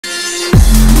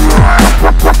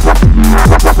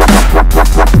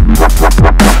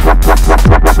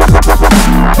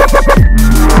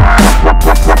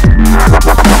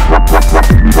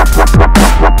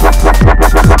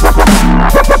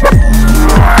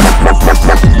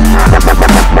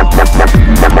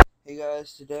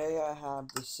guys, today I have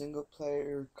the single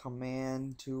player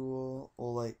command tool,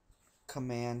 or like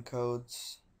command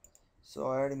codes. So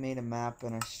I already made a map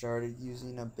and I started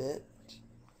using a bit.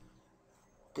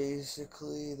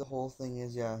 Basically the whole thing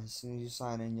is, yeah, as soon as you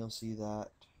sign in you'll see that.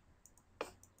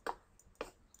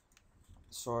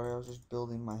 Sorry, I was just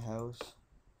building my house.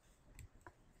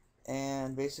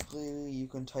 And basically you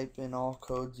can type in all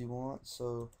codes you want,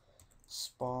 so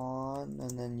spawn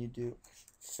and then you do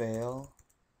fail.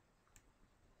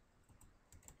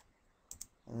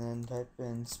 And then type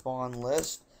in spawn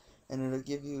list and it'll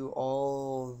give you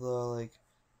all the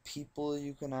people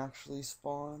you can actually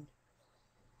spawn.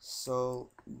 So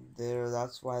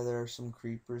that's why there are some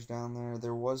creepers down there.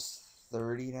 There was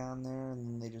 30 down there and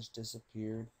then they just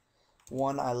disappeared.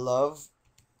 One I love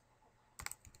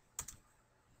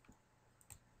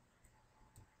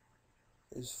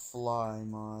is fly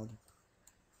mod.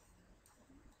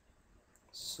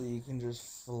 So you can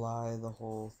just fly the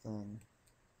whole thing.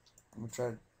 I'm gonna try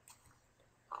to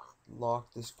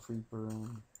lock this creeper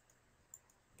in.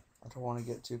 I don't want to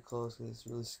get too close because it's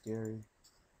really scary.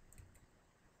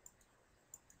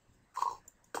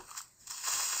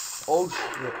 Oh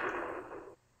shit.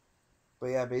 But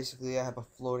yeah, basically I have a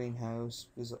floating house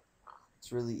because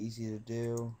it's really easy to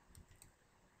do.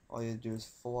 All you have to do is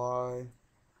fly.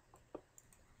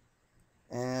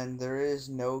 And there is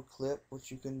no clip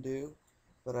which you can do,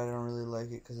 but I don't really like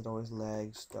it because it always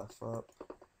lags stuff up.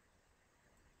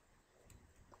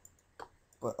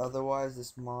 But otherwise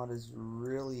this mod is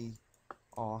really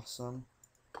awesome.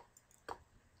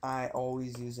 I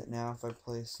always use it now if I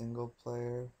play single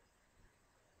player.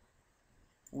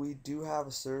 We do have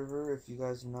a server if you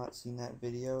guys have not seen that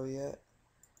video yet.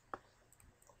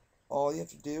 All you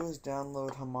have to do is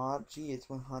download Hamachi. It's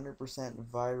 100%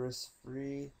 virus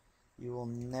free. You will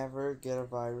never get a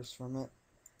virus from it.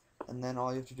 And then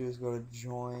all you have to do is go to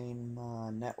join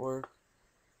network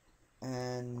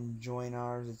and join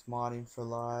ours. It's modding for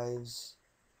lives.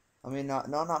 I mean, not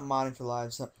modding for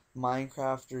lives.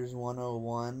 Minecrafters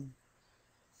 101,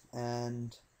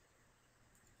 and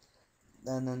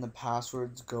then the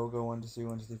password's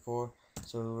go1231234.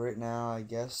 So right now, I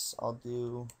guess I'll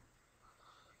do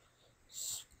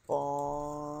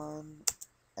spawn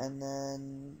and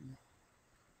then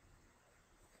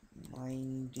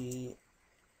 90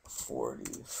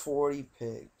 40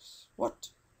 pigs. What?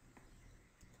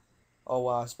 Oh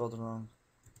wow, I spelled it wrong.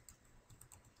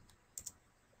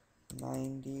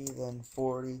 90 then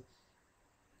 40.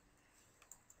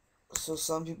 So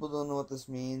some people don't know what this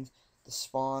means. The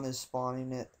spawn is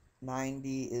spawning it.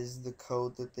 90 is the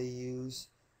code that they use,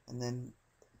 and then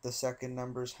the second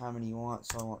number is how many you want.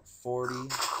 So I want 40.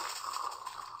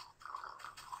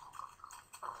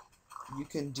 You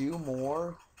can do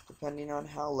more depending on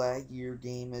how laggy your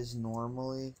game is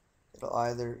normally. It'll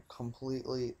either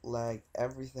completely lag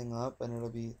everything up and it'll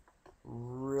be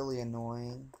really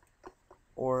annoying,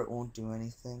 or it won't do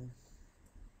anything.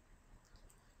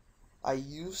 I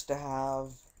used to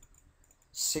have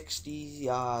 60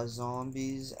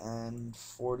 zombies and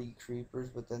 40 creepers,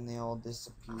 but then they all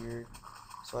disappeared.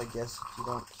 So I guess if you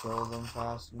don't kill them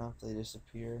fast enough, they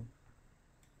disappear.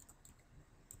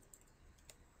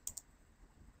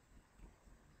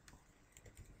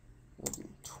 We'll do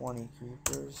 20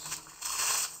 creepers.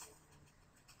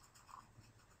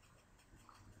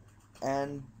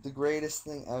 And the greatest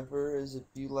thing ever is if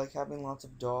you like having lots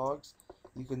of dogs,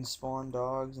 you can spawn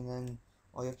dogs, and then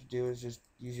all you have to do is just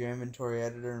use your inventory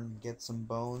editor and get some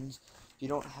bones. If you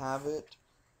don't have it,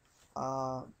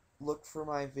 look for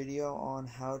my video on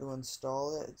how to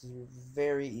install it. It's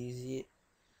very easy.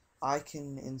 I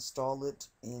can install it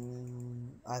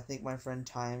in, I think my friend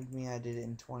timed me, I did it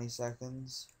in 20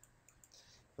 seconds.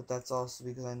 But that's also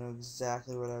because I know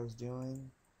exactly what I was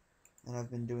doing, and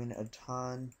I've been doing it a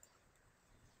ton.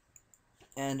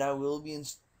 And I will be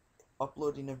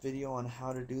uploading a video on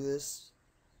how to do this.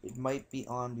 It might be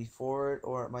on before it,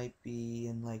 or it might be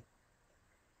in like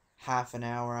half an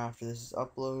hour after this is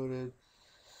uploaded.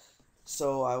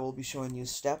 So I will be showing you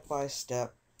step by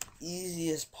step,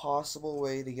 easiest possible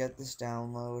way to get this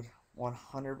download,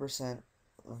 100%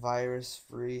 virus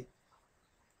free.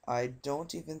 I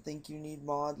don't even think you need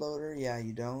mod loader. Yeah,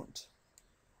 you don't.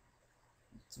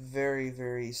 It's very,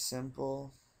 very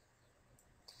simple,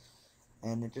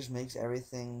 and it just makes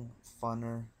everything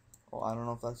funner. Well, I don't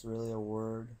know if that's really a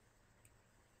word,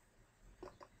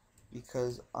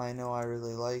 because I know I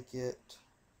really like it.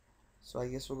 So I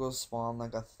guess we'll go spawn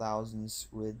like 1,000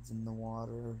 squids in the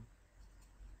water,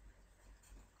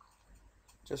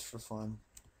 just for fun.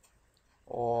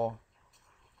 Oh,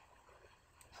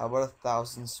 how about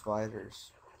 1,000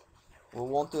 spiders? We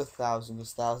won't do 1,000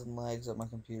 because 1,000 lags up my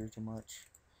computer too much.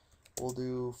 We'll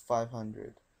do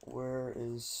 500. Where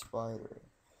is spider?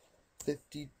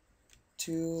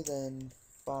 52, then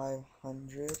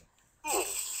 500.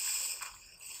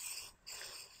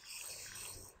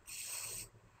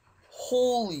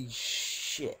 Holy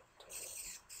shit.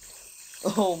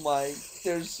 Oh my,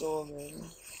 there's so many.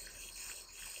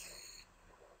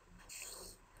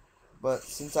 But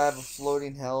since I have a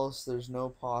floating house, there's no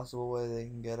possible way they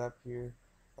can get up here.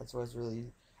 That's why it's really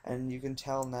easy. And you can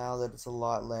tell now that it's a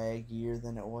lot laggier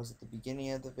than it was at the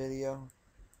beginning of the video.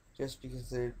 Just because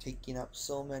they're taking up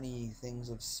so many things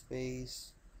of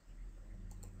space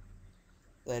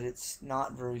that it's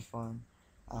not very fun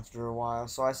after a while.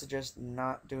 So I suggest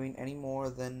not doing any more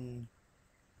than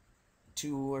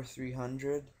 200 or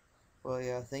 300. Well,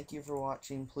 yeah, thank you for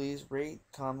watching. Please rate,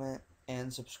 comment,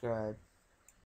 and subscribe.